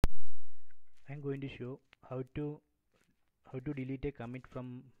am going to show how to delete a commit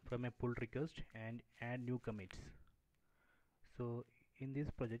from a pull request and add new commits. So in this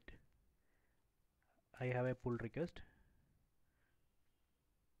project I have a pull request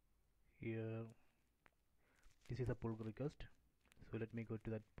here. This is a pull request, so let me go to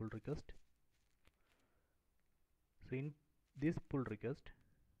that pull request. So in this pull request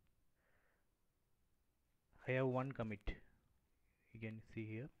I have one commit. You can see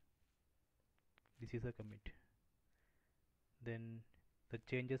here, this is a commit. Then the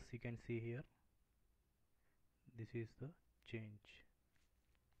changes you can see here, this is the change.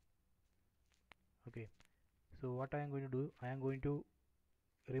 Okay, so what I am going to do, I am going to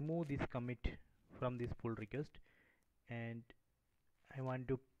remove this commit from this pull request, and I want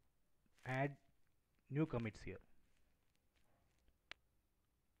to add new commits here.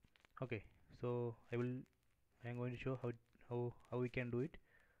 Okay, so I am going to show how we can do it.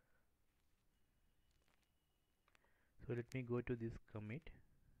 So let me go to this commit.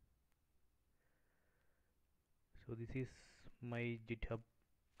 So this is my GitHub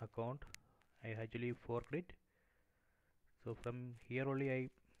account. I actually forked it. So from here only I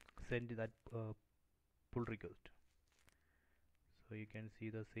send that pull request. So you can see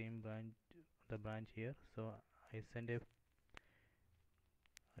the same branch, the branch here. So I send a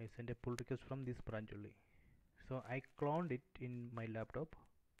pull request from this branch only. So I cloned it in my laptop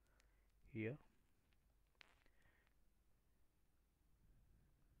here.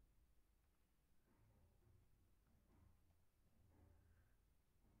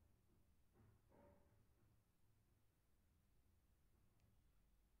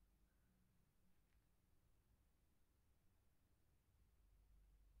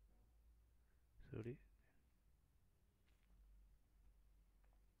 Sorry.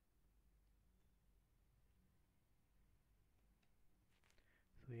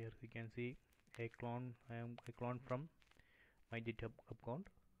 So here you can see I clone from my GitHub account.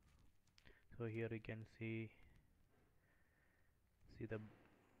 So here you can see the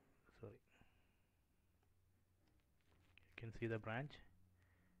sorry, you can see the branch.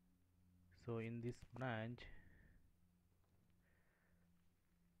 So in this branch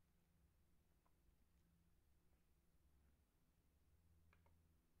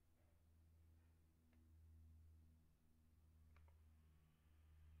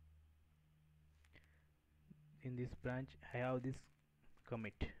I have this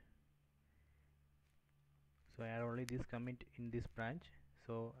commit. So I have only this commit in this branch.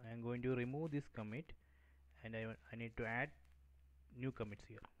 So I am going to remove this commit, and I need to add new commits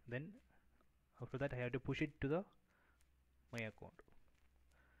here. Then after that I have to push it to the my account.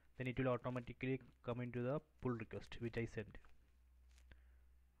 Then it will automatically come into the pull request which I sent.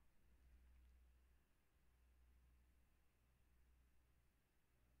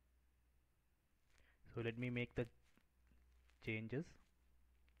 So let me make the changes.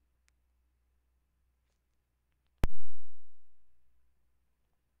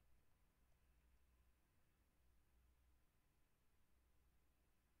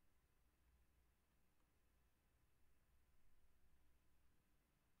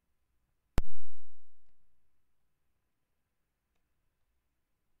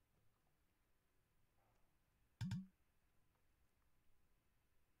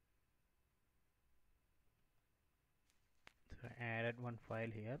 So I added one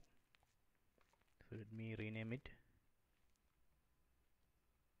file here. So let me rename it.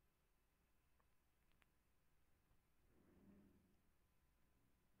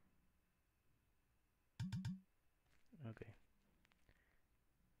 Okay,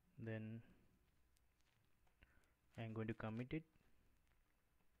 then I am going to commit it.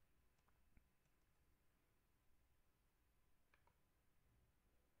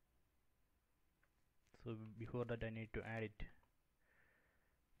 So before that I need to add it.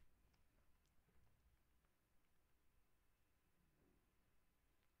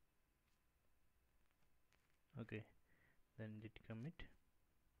 Okay, then git commit.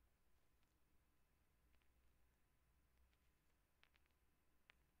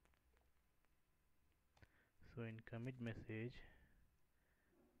 So in commit message,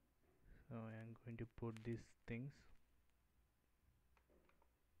 so I am going to put these things.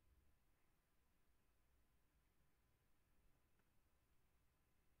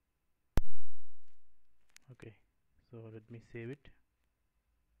 Okay, so let me save it.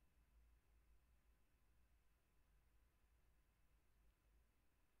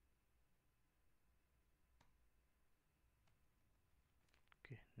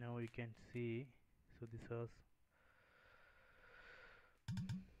 Okay, now you can see, so this was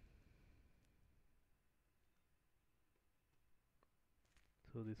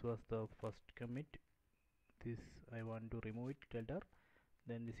So this was the first commit. This I want to remove it later.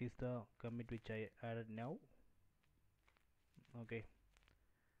 Then this is the commit which I added now. Okay,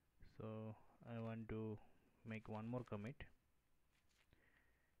 so I want to make one more commit.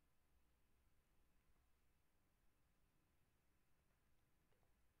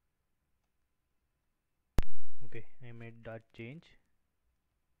 Okay, I made that change.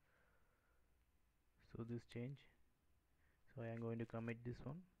 So this change, so I am going to commit this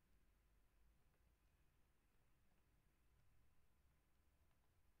one.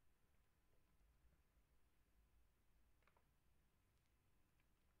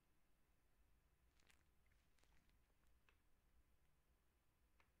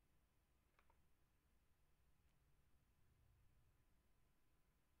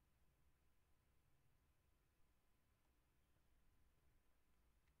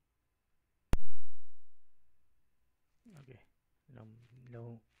 Okay, now,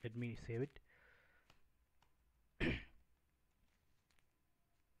 now let me save it.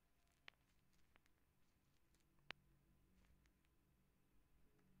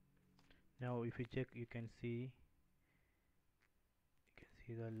 Now if you check, you can see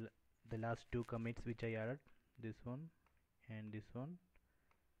the last two commits which I added, this one and this one.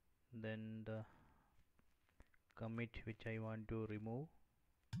 Then the commit which I want to remove,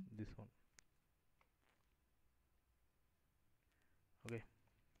 this one. Okay,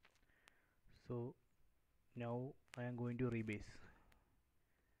 so now I am going to rebase.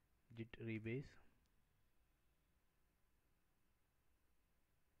 Git rebase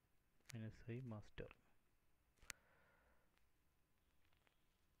 -i master.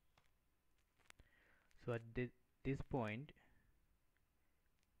 So at this point,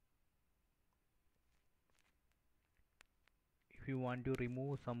 if you want to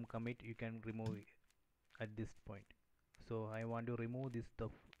remove some commit, you can remove it at this point. So I want to remove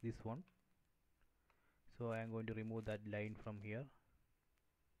this one. So I am going to remove that line from here.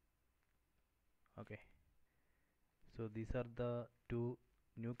 Okay, so these are the two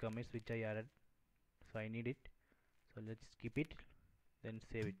new commits which I added, so I need it. So let's skip it, then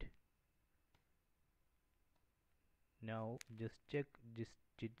save it. Now just check this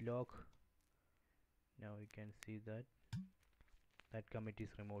git log. Now you can see that that commit is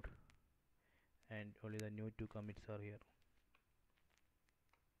removed and only the new two commits are here.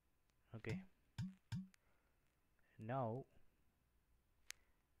 Okay, now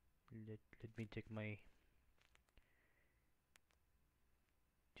let me check my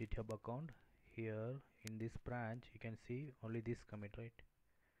GitHub account. Here in this branch you can see only this commit, right?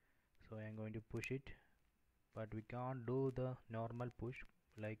 So I am going to push it, but we can't do the normal push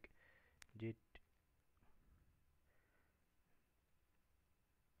like git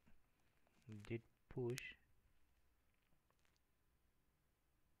push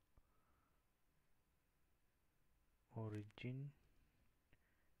origin.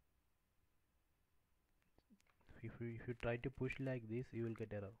 If you try to push like this, you will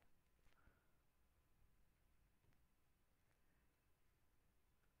get error.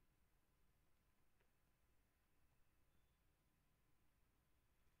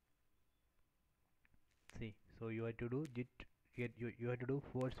 See, so you have to do you have to do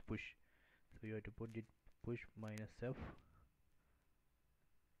force push. So you have to put git push -f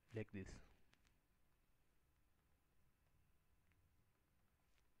like this.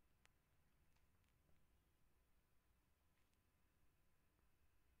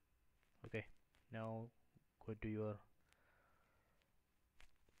 Okay, now go to your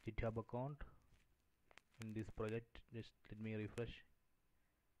GitHub account. In this project, just let me refresh.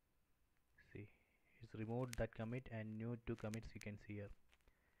 See, it's removed that commit and new two commits you can see here.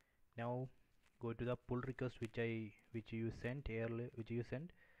 Now go to the pull request which you sent earlier, so this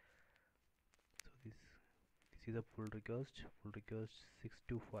is a pull request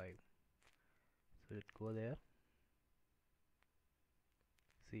 625. So let's go there.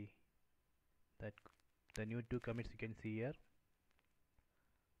 See that the new two commits you can see here,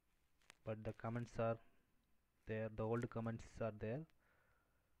 but the comments are there, the old comments are there,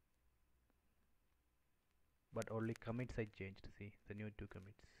 but only commits I changed. See the new two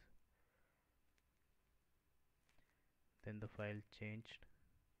commits. Then the file changed,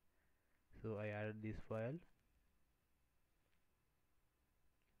 so I added this file.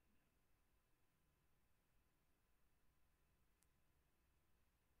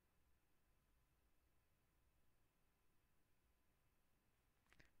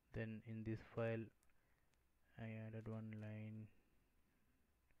 Then in this file I added one line.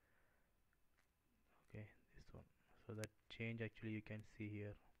 Okay, this one. So that change actually you can see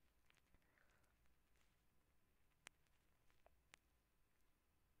here.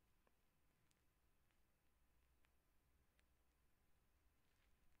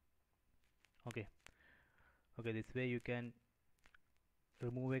 Okay, okay, this way you can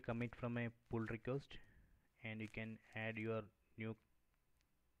remove a commit from a pull request and you can add your new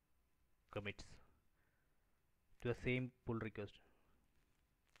commits to the same pull request.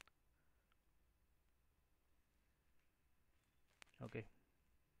 Okay.